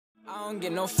Don't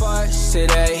get no fuss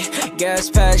today. Gas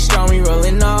patched on me,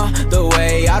 rolling all the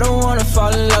way. I don't wanna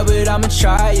fall in love, but I'ma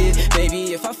try it.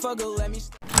 Baby, if I fuck her, let me.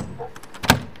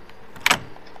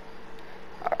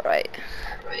 Alright.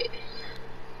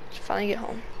 Let's finally get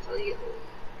home.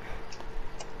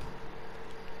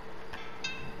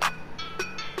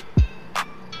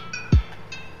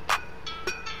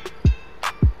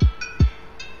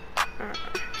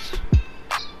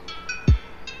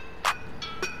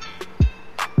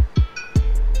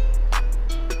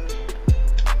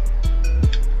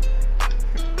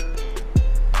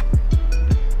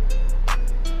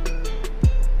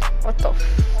 What the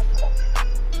f—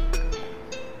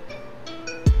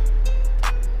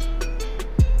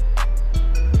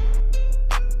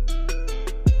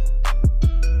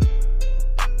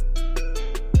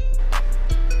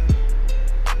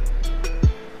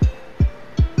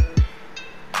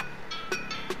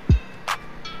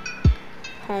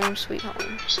 Home sweet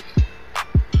home.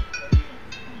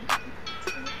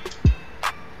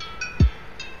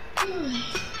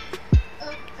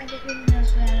 Oh, I didn't even know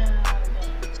that.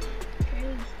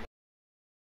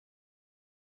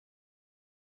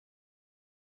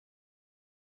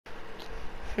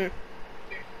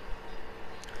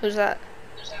 Who's that?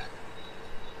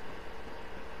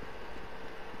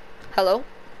 Hello?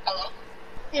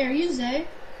 Hey, are you Zay?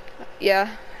 Yeah.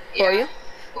 Who are you?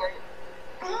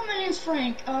 Oh, my name's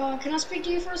Frank. Can I speak to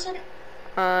you for a second?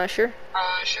 Sure.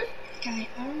 Okay,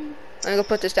 I'm gonna go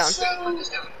put this down. So,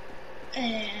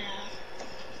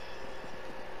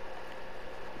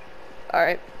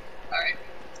 Alright.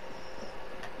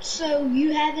 So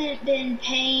you haven't been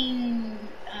paying,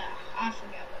 I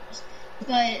forgot what it was,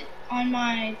 but on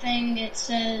my thing it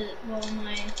says, well, on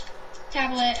my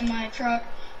tablet and my truck,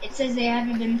 it says they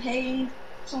haven't been paying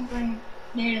something.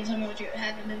 They didn't tell me what you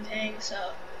haven't been paying,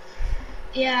 so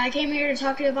yeah, I came here to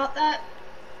talk to you about that.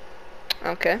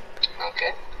 Okay.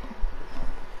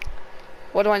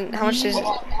 What do I— how much is it?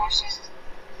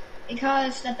 It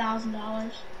cost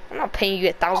 $1,000. I'm not paying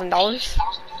you $1,000.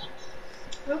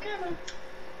 Okay, man.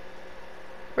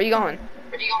 Where you going?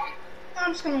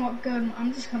 I'm just gonna go.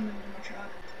 I'm just coming in my truck.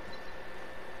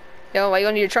 Yo, why you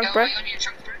going to your trunk, bro?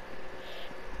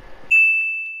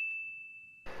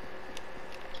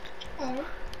 Oh,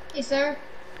 hey, sir.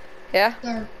 Yeah?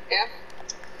 Sir.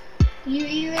 You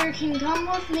either can come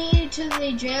with me to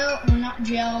the jail, or not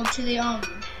jail, to the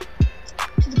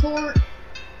court,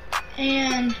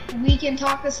 and we can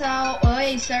talk this out. Oh,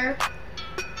 hey, sir.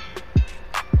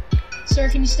 Sir,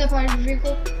 can you step out of your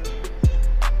vehicle?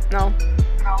 No.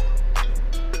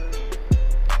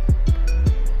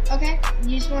 Okay.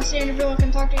 You just want to stay in your vehicle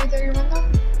and talk to you through your window?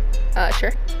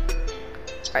 Sure.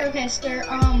 Alright. Okay, sir.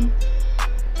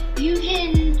 You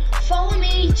can follow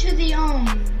me to the, I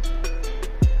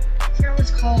forgot what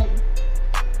it's called.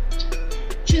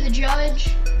 To the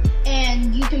judge,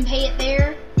 and you can pay it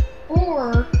there,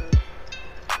 or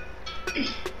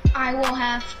I will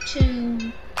have to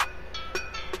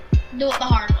do it the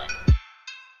hard way.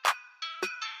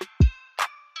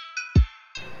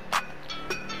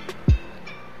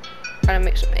 Trying to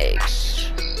make some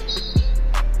eggs.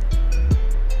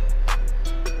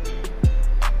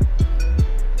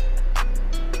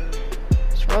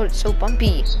 This road is so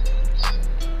bumpy.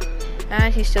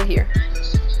 And he's still here.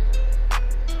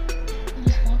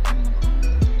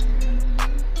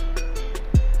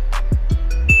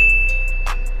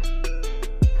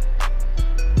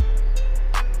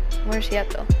 Where's he at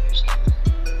though?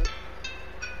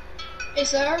 Hey,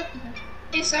 sir?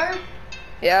 Hey, sir?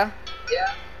 Yeah?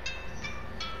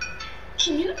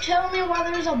 Can you tell me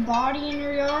why there's a body in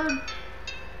your yard?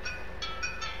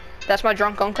 That's my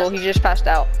drunk uncle. He just passed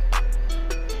out.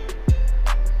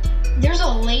 There's a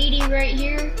lady right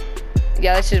here.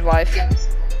 Yeah, that's his wife.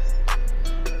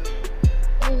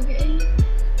 Okay.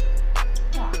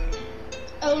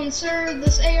 Oh, and sir,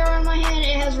 this AR in my hand,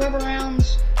 it has rubber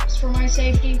rounds. It's for my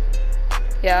safety.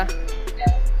 Yeah.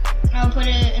 I'll put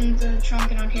it in the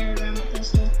trunk and I'll carry it around with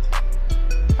pistol.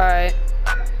 Alright.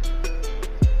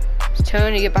 Just tell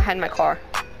him to get behind my car.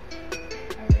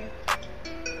 Alright.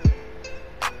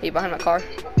 Are you behind my car?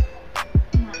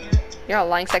 Not yet. You're a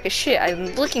lying sack of shit.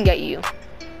 I'm looking at you.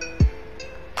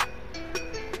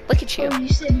 Look at you. Oh, you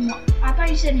said I thought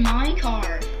you said my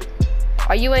car.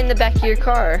 Are you in the back of your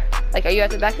car? Like, are you at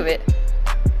the back of it?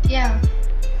 Yeah.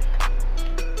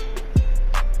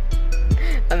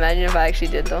 Imagine if I actually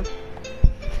did though.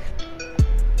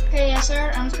 Hey, yes,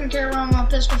 sir. I'm just gonna carry around my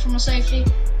pistol for my safety.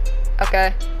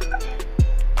 Okay.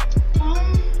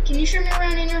 Can you show me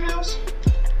around in your house?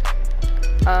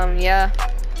 Yeah.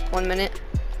 1 minute.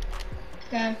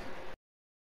 Okay.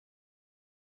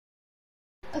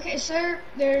 Okay, sir,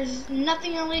 there's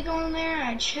nothing illegal in there.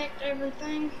 I checked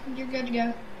everything. You're good to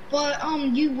go. But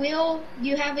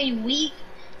you have a week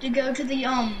to go to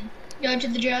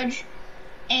the judge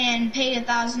and pay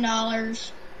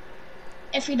 $1,000.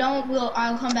 If you don't,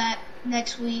 I'll come back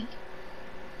next week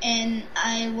and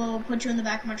I will put you in the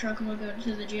back of my truck and we'll go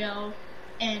to the jail.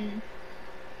 And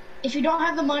if you don't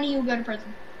have the money, you'll go to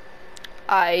prison.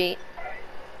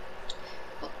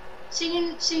 See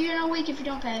you in a week if you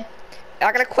don't pay.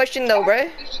 I got a question though,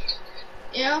 bro.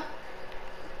 Yeah?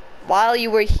 While you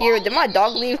were here, did my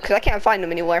dog leave? Because I can't find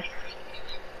him anywhere.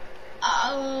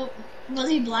 Was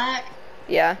he black?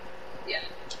 Yeah.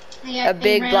 Yeah. A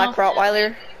big black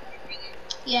Rottweiler?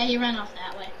 Yeah, he ran off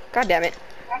that way. God damn it.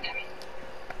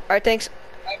 Alright, thanks.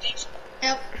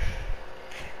 Yep.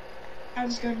 I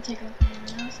was going to take off my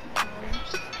mask.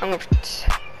 I'm gonna...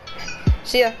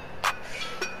 See ya.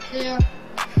 Yeah.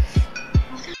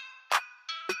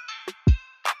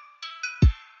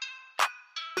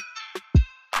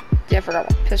 Yeah, I forgot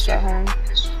my pistol at home.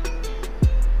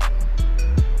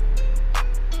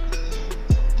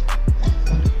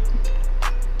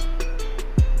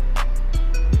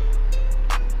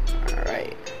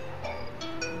 Alright.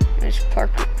 Let's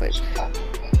park real quick.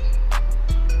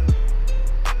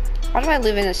 Why do I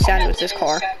live in a sand with this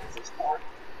car?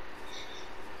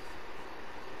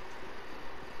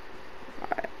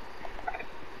 Alright.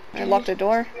 I lock the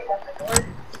door.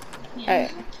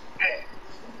 Alright.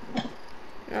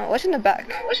 No, what's in the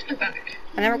back?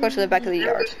 I never go to the back of the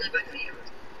yard.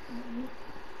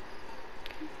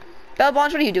 Bell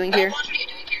Bonds, what are you doing here?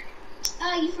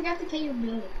 You forgot to pay your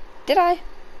bill. Did I?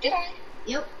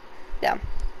 Yep. Yeah.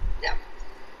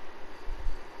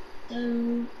 So,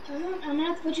 I'm gonna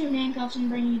have to put you in handcuffs and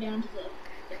bring you down to the...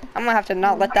 I'm gonna have to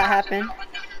not let that happen.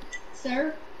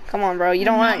 Sir? Come on, bro. You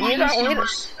don't want.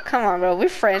 Come on, bro. We're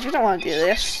friends. We don't want to do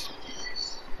this.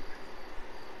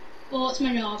 Well, it's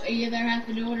my job. I either have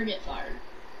to do it or get fired.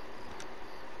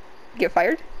 Get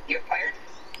fired?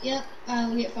 Yep,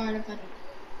 I'll get fired if I don't.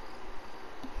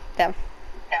 Damn.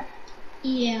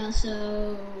 Yeah,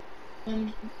 so... Let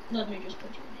me just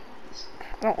put you in handcuffs.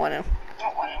 I don't want to.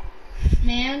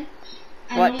 Man,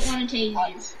 I What? don't want to tase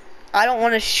you. I don't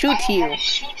want to shoot you.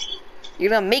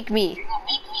 You're gonna make me.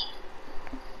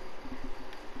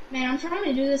 Man, I'm trying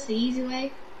to do this the easy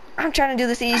way. I'm trying to do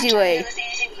this the easy way.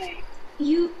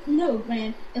 No,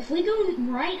 man. If we go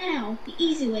right now, the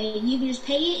easy way, you can just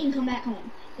pay it and come back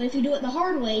home. But if you do it the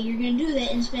hard way, you're gonna do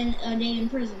that and spend a day in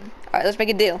prison. Alright, let's make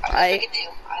a deal. I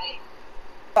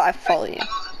follow you.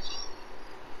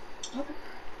 Okay.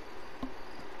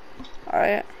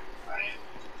 Alright.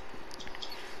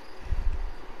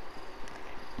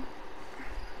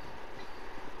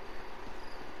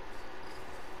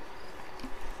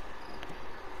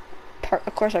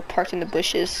 Of course I parked in the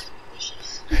bushes.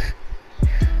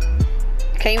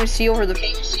 Can't even see over the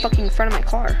fucking front of my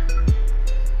car.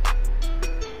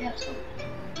 Yep, so.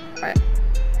 Alright.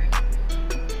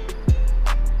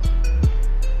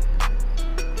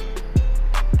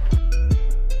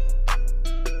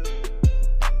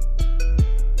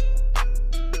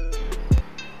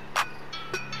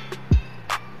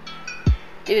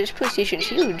 Dude, this police station's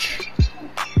huge.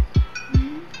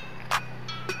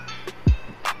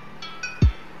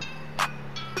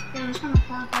 Yeah, I'm just gonna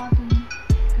park up and...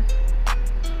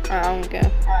 Alright, I'm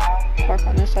gonna park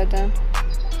on this side then.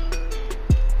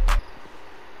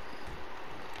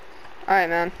 Alright,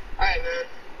 man.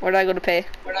 Where do I go to pay?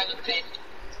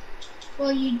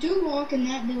 Well, you do walk in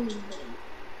that building, buddy.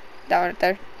 Down right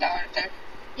there.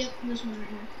 Yep, this one right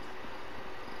here.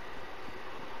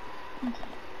 Okay.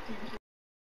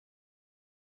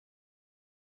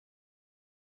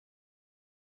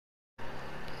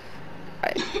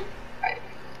 Alright.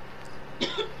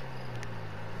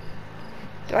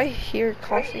 Do I hear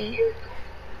coughing?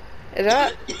 Is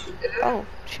that? Oh,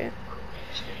 shit.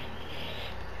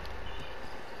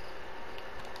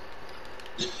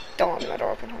 Don't let my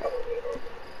door open.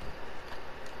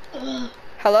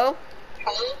 Hello?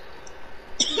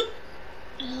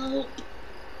 Help.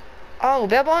 Oh,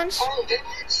 bail bonds?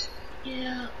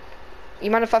 Yeah.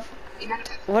 You mind if I...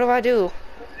 What do I do?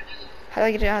 How do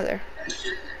I get out of there?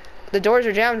 The doors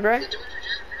are jammed, bruh.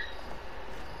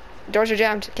 Doors are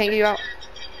jammed. Can't get you out.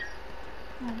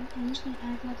 I'm just gonna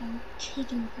act like I'm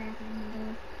taking the crap out of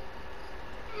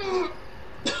the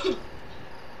door.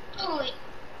 Oh, wait.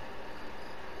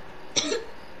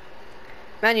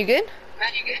 Man, you good?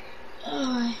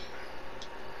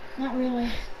 Not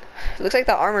really. Looks like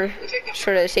the armor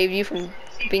sort of saved you from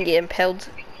being impaled.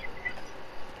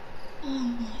 Oh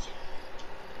my god.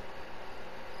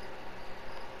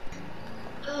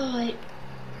 Oh, wait.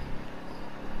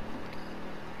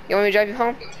 You want me to drive you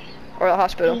home? Or the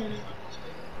hospital?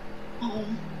 Yeah.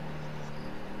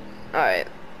 Alright.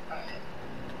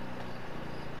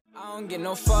 I don't get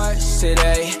no fuss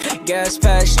today. Gas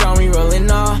patched on me,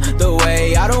 rolling all the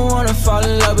way. I don't wanna fall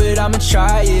in love, but I'ma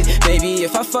try it. Baby,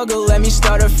 if I fuck her, let me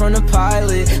start her from the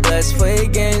pilot. Let's play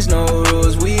games, no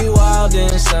rules. We wild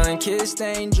and sun-kissed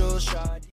angels.